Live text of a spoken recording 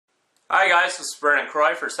Hi guys, this is Vernon and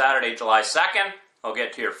Croy for Saturday, July 2nd. I'll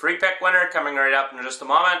get to your free pick winner coming right up in just a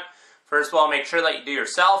moment. First of all, make sure that you do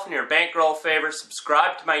yourself and your bankroll a favor.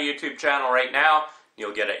 Subscribe to my YouTube channel right now.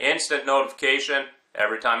 You'll get an instant notification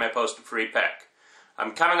every time I post a free pick.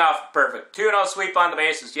 I'm coming off a perfect 2-0 sweep on the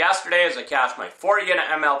bases yesterday as I cashed my 4-unit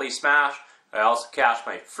MLB smash. I also cashed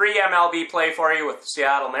my free MLB play for you with the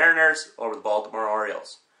Seattle Mariners over the Baltimore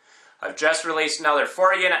Orioles. I've just released another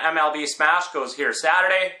 4-unit MLB smash. Goes here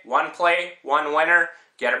Saturday. One play, one winner.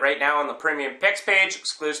 Get it right now on the premium picks page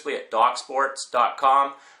exclusively at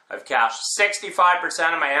DocSports.com. I've cashed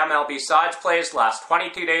 65% of my MLB sides plays the last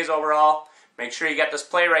 22 days overall. Make sure you get this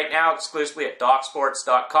play right now exclusively at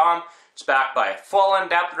DocSports.com. It's backed by a full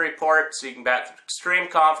in-depth report so you can bet with extreme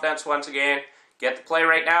confidence once again. Get the play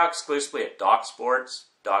right now exclusively at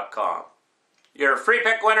DocSports.com. Your free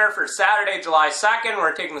pick winner for Saturday, July 2nd,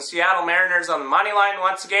 we're taking the Seattle Mariners on the money line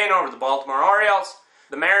once again over the Baltimore Orioles.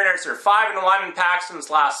 The Mariners are 5-1 in Paxton's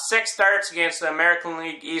last 6 starts against the American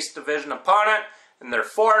League East Division opponent, and they're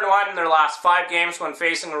 4-1 in their last 5 games when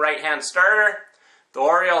facing a right-hand starter. The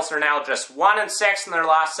Orioles are now just 1-6 in their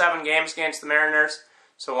last 7 games against the Mariners.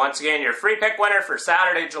 So once again, your free pick winner for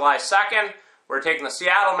Saturday, July 2nd, we're taking the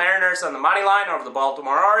Seattle Mariners on the money line over the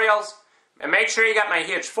Baltimore Orioles. And make sure you got my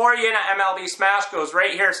huge 4-unit MLB smash. Goes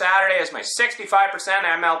right here Saturday as my 65%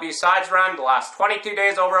 MLB sides run. The last 22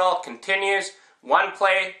 days overall continues. One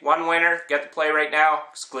play, one winner. Get the play right now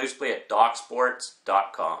exclusively at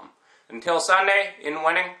DocSports.com. Until Sunday, in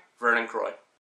winning, Vernon Croy.